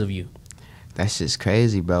 fans of you. That's just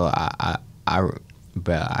crazy, bro. I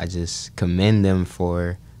just commend them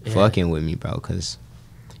for fucking with me, bro. Because,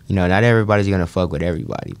 you know, not everybody's going to fuck with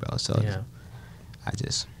everybody, bro. So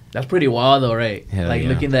That's pretty wild, though, right? Hell like, yeah.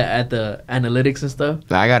 looking at the analytics and stuff.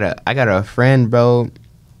 I got a friend, bro.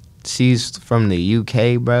 She's from the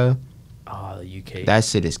UK, bro. Oh, the UK. That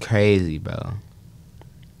shit is crazy, bro.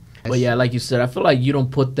 But yeah, like you said, I feel like you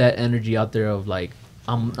don't put that energy out there of like,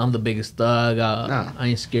 I'm the biggest thug. Nah. I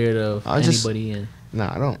ain't scared of anybody.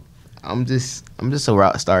 Nah, I don't. I'm just a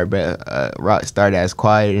rock star, bro. Rock star that's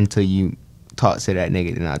quiet until you talk to that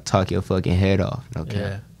nigga, then I talk your fucking head off. No cap.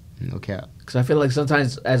 Yeah. No cap. Because I feel like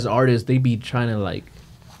sometimes as artists, they be trying to like,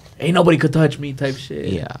 ain't nobody could touch me type shit.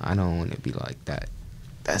 Yeah, I don't want to be like that.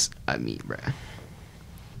 That's me, bro.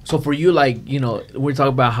 So for you, like, you know, we're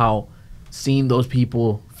talking about how seeing those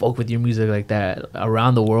people folk with your music like that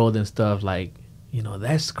around the world and stuff, like, you know,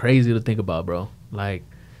 that's crazy to think about, bro. Like,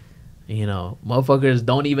 you know, motherfuckers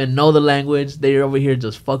don't even know the language. They're over here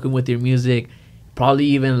just fucking with your music. Probably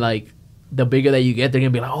even like the bigger that you get, they're gonna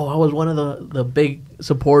be like, oh, I was one of the big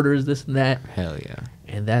supporters, this and that. Hell yeah.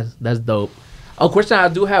 And that's dope. A question I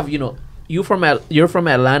do have, you know, you're from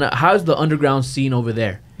Atlanta. How's the underground scene over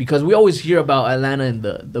there? Because we always hear about Atlanta and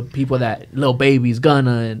the people that Lil Baby's,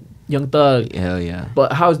 Gunna, and Young Thug. Hell yeah.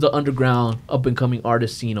 But how's the underground up and coming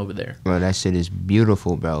artist scene over there? Bro, that shit is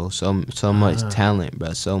beautiful, bro. So much talent,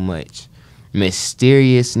 bro. So much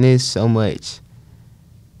mysteriousness. So much,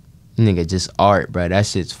 nigga, just art, bro. That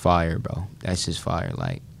shit's fire, bro. That shit's fire.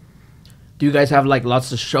 Like, do you guys have like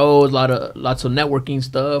lots of shows, lots of networking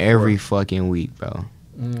stuff? Every fucking week, bro.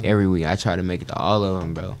 Every week. I try to make it to all of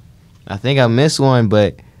them, bro. I think I missed one,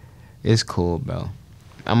 but it's cool, bro.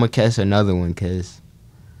 I'm gonna catch another one because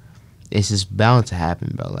it's just bound to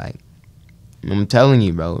happen, bro. Like, I'm telling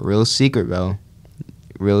you, bro. Real secret, bro.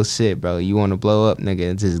 Real shit, bro. You want to blow up,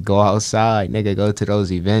 nigga, just go outside, nigga. Go to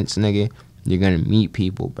those events, nigga. You're gonna meet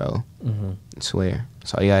people, bro. I swear.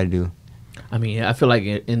 That's all you gotta do. I mean, I feel like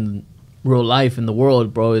in real life, in the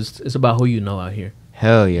world, bro, it's about who you know out here.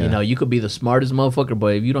 Hell yeah. You know, you could be the smartest motherfucker,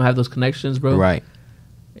 but if you don't have those connections, bro, right,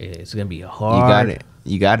 it's gonna be hard.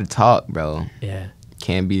 You gotta talk, bro. Yeah.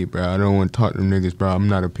 Can't be, bro. I don't want to talk to them niggas, bro. I'm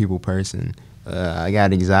not a people person. I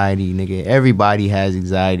got anxiety, nigga. Everybody has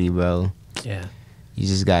anxiety, bro. Yeah. You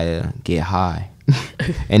just gotta get high.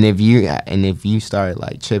 and if you start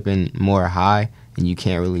like tripping more high and you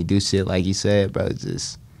can't really do shit like you said, bro,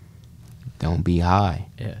 just don't be high.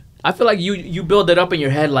 Yeah. I feel like you build it up in your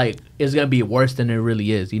head like it's gonna be worse than it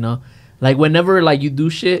really is, you know? Like whenever like you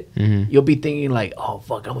do shit, you'll be thinking like, oh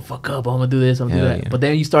fuck, I'm gonna fuck up, I'm gonna do this, I'm gonna do that. Yeah. But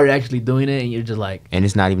then you start actually doing it and you're just like, and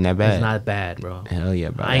it's not even that bad. It's not bad, bro. Hell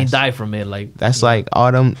yeah, bro. I ain't die from it. Like that's like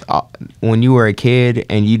when you were a kid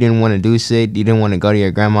and you didn't want to do shit, you didn't want to go to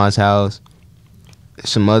your grandma's house.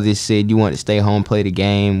 Some other shit, you want to stay home, play the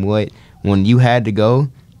game. When you had to go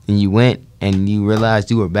and you went and you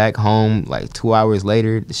realized you were back home like 2 hours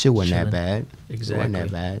later, the shit wasn't that bad. Exactly. It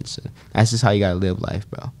wasn't that bad. So that's just how you gotta live life,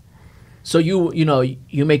 bro. So you know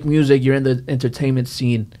you make music, you're in the entertainment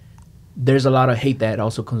scene. There's a lot of hate that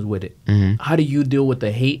also comes with it. How do you deal with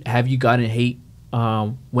the hate? Have you gotten hate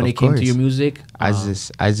when it came to your music? I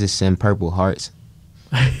just send purple hearts.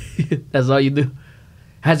 That's all you do.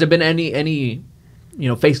 Has there been any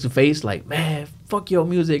face to face like, man, fuck your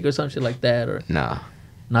music or some shit like that, or nah,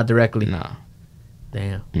 not directly? Nah.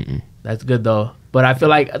 Damn. That's good though. But I feel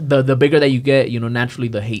like the bigger that you get, naturally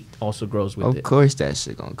the hate also grows with it. Of course that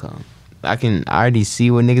shit gonna come. I already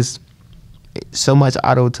see what niggas, so much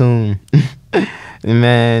auto-tune.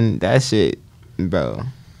 Man, that shit, bro.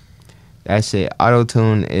 That shit,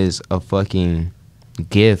 auto-tune is a fucking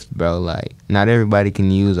gift, bro. Like, not everybody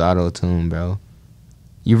can use auto-tune, bro.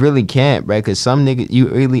 You really can't, bro, because some niggas, you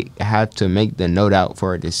really have to make the note out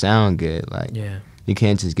for it to sound good. Like, yeah. You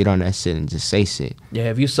can't just get on that shit and just say shit.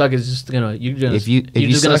 Yeah, if you suck, it's just gonna, you're just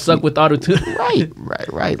gonna suck, suck with auto-tune.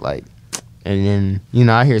 Right. Like, and then,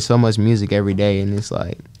 I hear so much music every day, and it's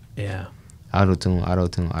like, yeah, auto-tune.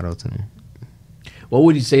 What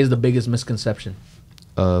would you say is the biggest misconception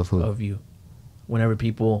of who? Of you? Whenever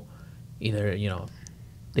people either,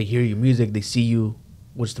 they hear your music, they see you,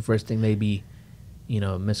 what's the first thing they be,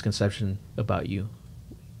 misconception about you?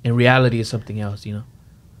 In reality, it's something else,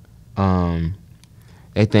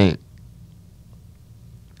 They think,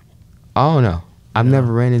 I don't know. I've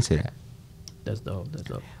never ran into that. That's dope.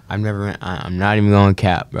 I'm not even going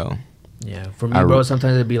cap, bro. Yeah, for me, bro,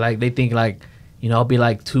 sometimes it'd be like, they think like, I'll be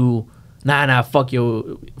like too, fuck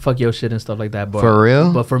your shit and stuff like that, bro. For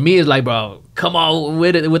real? But for me, it's like, bro, come on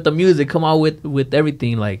with it, with the music, come on with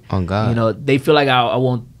everything. Like, oh God. They feel like I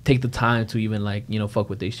won't take the time to even like, fuck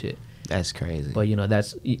with their shit. That's crazy. But,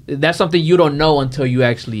 that's something you don't know until you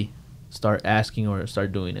actually start asking or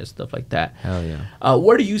start doing it, stuff like that. Hell yeah.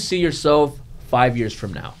 Where do you see yourself 5 years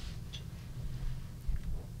from now?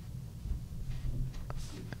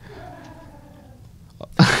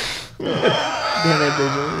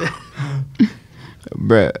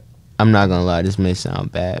 Bruh, I'm not gonna lie, this may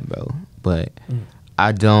sound bad, bro, but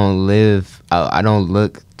I don't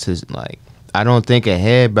look to, like, I don't think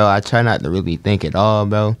ahead, bro. I try not to really think at all,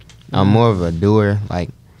 bro. I'm more of a doer, like,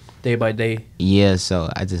 day by day. Yeah, so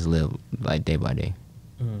I just live like day by day.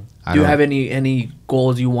 Do you have any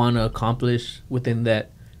goals you want to accomplish within that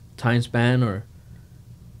time span, or?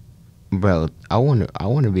 Bro, I want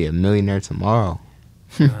to be a millionaire tomorrow.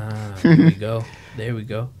 There we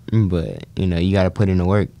go. But you got to put in the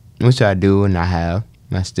work, which I do and I have.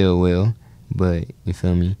 I still will. But you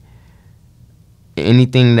feel me?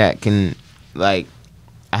 Anything that can, like,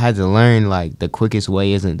 I had to learn, like, the quickest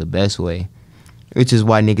way isn't the best way, which is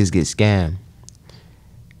why niggas get scammed.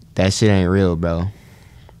 That shit ain't real, bro.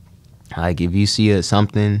 Like, if you see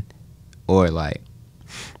something, or like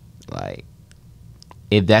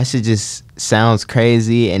if that shit just sounds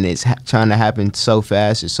crazy and it's trying to happen so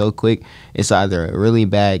fast or so quick, it's either a really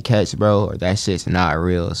bad catch, bro, or that shit's not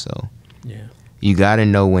real. So Yeah. you gotta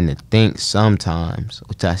know when to think sometimes,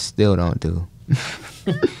 which I still don't do.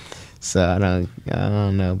 So I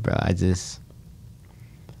don't know, bro. I just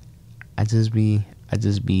be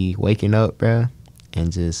waking up, bro,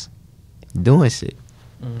 and just doing shit.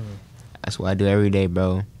 That's what I do every day,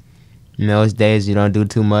 bro. You know, it's days you don't do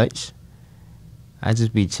too much. I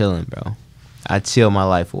just be chilling, bro. I chill my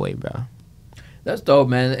life away, bro. That's dope,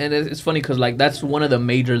 man. And it's funny because, like, that's one of the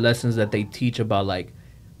major lessons that they teach about, like,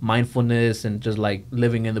 mindfulness and just, like,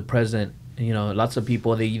 living in the present. You know, lots of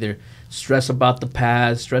people, they either stress about the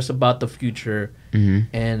past, stress about the future,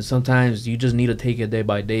 and sometimes you just need to take it day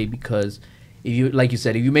by day because if you, like you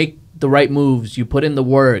said, if you make the right moves, you put in the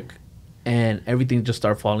work, and everything just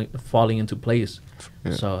start falling into place.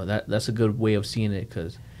 Yeah. So that's a good way of seeing it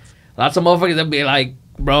because lots of motherfuckers that be like,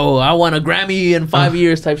 bro, I want a Grammy in 5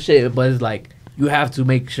 years type shit. But it's like, you have to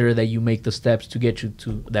make sure that you make the steps to get you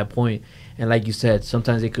to that point. And like you said,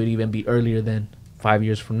 sometimes it could even be earlier than 5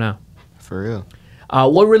 years from now. For real.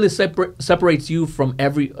 What really separates you from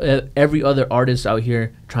every other artist out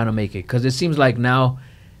here trying to make it? Because it seems like now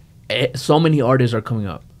so many artists are coming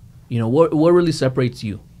up. You know, what really separates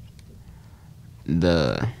you?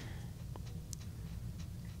 The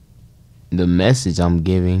message I'm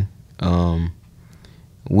giving.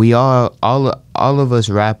 We all of us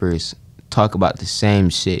rappers talk about the same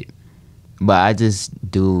shit, but I just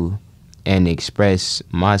do and express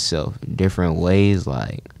myself different ways,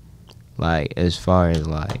 like as far as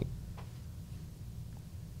like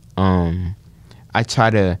I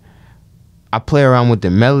play around with the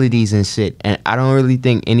melodies and shit, and I don't really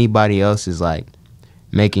think anybody else is like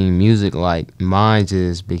making music like mine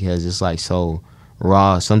is because it's like so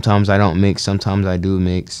raw. Sometimes I don't mix, sometimes I do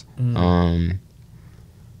mix.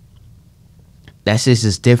 That's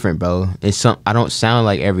just different, bro. I don't sound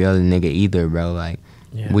like every other nigga either, bro. Like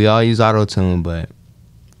we all use auto-tune, but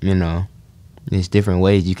you know, there's different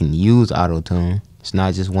ways you can use auto-tune. It's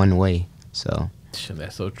not just one way. So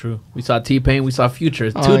that's so true. We saw T-Pain, we saw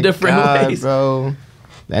Future. Two different ways, bro.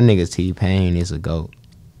 That nigga T-Pain is a GOAT.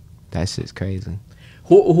 That shit's crazy.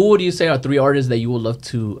 Who would you say are 3 artists that you would love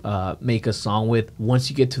to make a song with once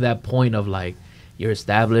you get to that point of like you're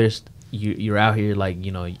established, you're out here, like,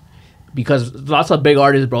 you know, because lots of big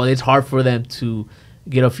artists, bro, it's hard for them to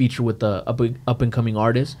get a feature with the up and coming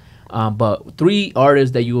artists. But 3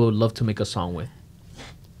 artists that you would love to make a song with.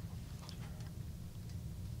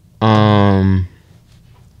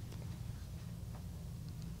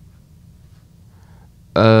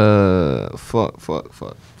 Fuck.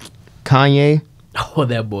 Kanye. Oh,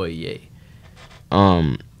 that boy, yay.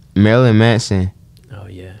 Marilyn Manson. Oh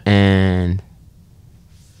yeah. And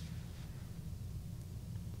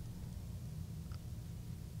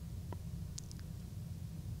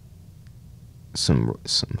some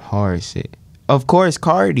hard shit. Of course,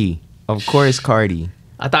 Cardi. I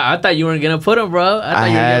thought you weren't gonna put him, bro. I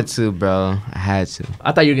had to, bro. I had to.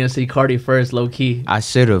 I thought you were gonna say Cardi first, low key. I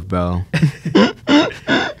should have, bro.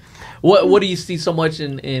 What do you see so much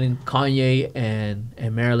in Kanye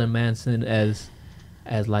and Marilyn Manson as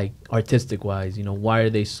like artistic wise? You know, why are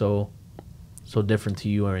they so different to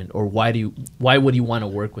you, or why would you want to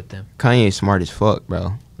work with them? Kanye's smart as fuck,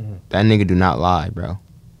 bro. That nigga do not lie, bro.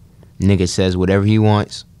 Nigga says whatever he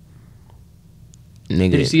wants.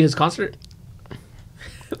 Nigga. Did you see his concert?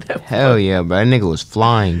 Hell yeah, bro. That nigga was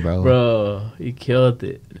flying, bro. Bro, he killed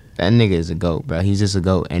it. That nigga is a GOAT, bro. He's just a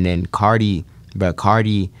GOAT. And then Cardi,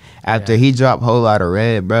 after he dropped Whole Lotta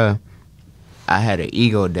Red, bro, I had an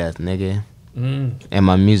ego death, nigga. And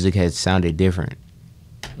my music had sounded different.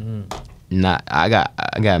 I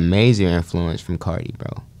got major influence from Cardi,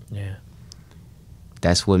 bro. Yeah.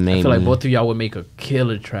 That's what made me. I feel like both of y'all would make a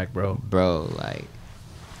killer track, bro. Bro,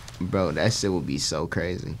 that shit would be so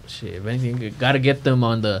crazy. Shit, if anything, you gotta get them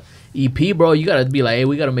on the EP, bro. You gotta be like, hey,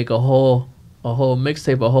 we gotta make a whole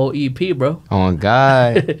mixtape, a whole EP, bro. On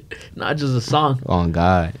God. Not just a song. On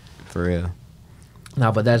God. For real.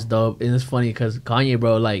 Nah, but that's dope. And it's funny because Kanye,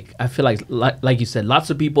 bro, like, I feel like you said, lots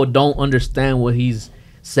of people don't understand what he's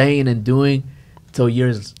saying and doing till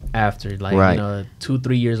years after. Like, right. You know,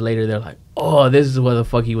 2-3 years later, they're like, oh, this is what the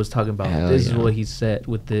fuck he was talking about. Hell this yeah. is what he said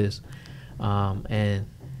with this. And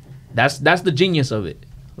that's the genius of it.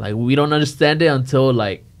 Like, we don't understand it until,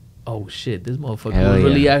 like, oh, shit, this motherfucker was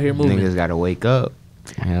really out here moving. Niggas gotta wake up.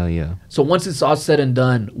 Hell yeah. So once it's all said and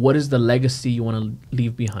done, what is the legacy you want to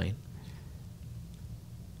leave behind?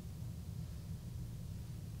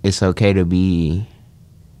 It's okay to be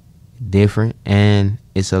different, and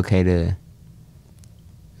it's okay to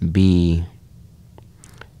be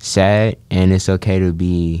sad, and it's okay to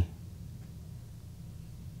be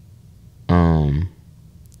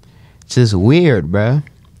just weird, bro.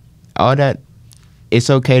 All that, it's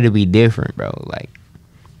okay to be different, bro. Like,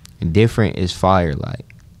 different is fire.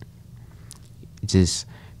 Like, just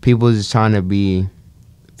people just trying to be,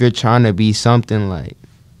 if you're trying to be something, like,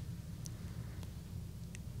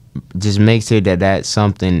 just make sure that that's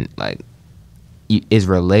something like is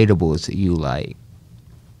relatable to you. Like,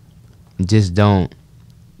 just don't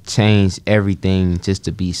change everything just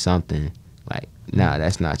to be something. Like, nah,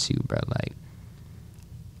 that's not you, bro. Like,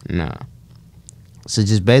 nah. So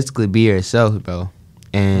just basically be yourself, bro.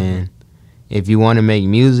 And if you want to make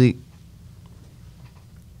music,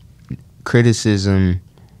 criticism,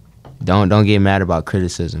 don't get mad about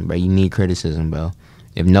criticism, bro. You need criticism, bro.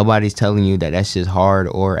 If nobody's telling you that that's just hard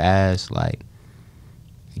or ass, like,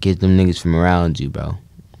 get them niggas from around you, bro.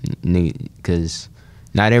 Because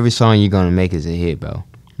not every song you're going to make is a hit, bro.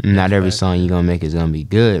 Not every song you're going to make is going to be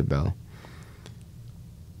good, bro.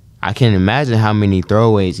 I can't imagine how many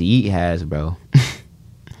throwaways Yeet has, bro.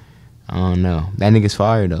 I don't know. That nigga's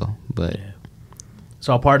fire, though. But yeah. It's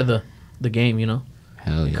all part of the game, you know?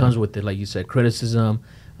 Hell yeah. It comes with it, like you said, criticism.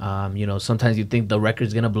 You know, sometimes you think the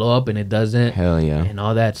record's going to blow up and it doesn't. Hell yeah. And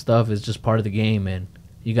all that stuff is just part of the game, and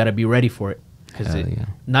you got to be ready for it. Because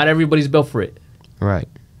not everybody's built for it. Right.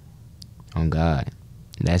 Oh, God.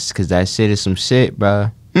 That's because that shit is some shit,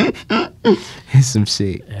 bro. It's some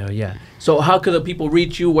shit. Hell yeah. So how could the people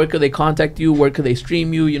reach you? Where could they contact you? Where could they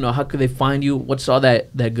stream you? You know, how could they find you? What's all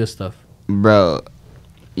that good stuff? Bro,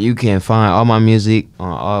 you can find all my music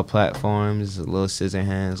on all platforms. Little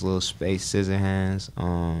Scissorhands, little space Scissorhands.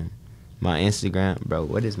 My Instagram, bro.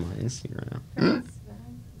 What is my Instagram?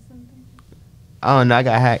 Oh no, I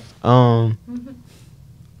got hacked.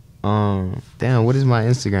 Damn, what is my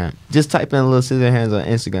Instagram? Just type in Little Scissorhands on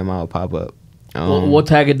Instagram, I'll pop up. We'll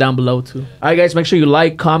tag it down below too. All right, guys, make sure you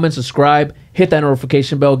like, comment, subscribe, hit that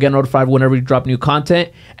notification bell, get notified whenever you drop new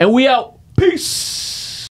content, and we out. Peace.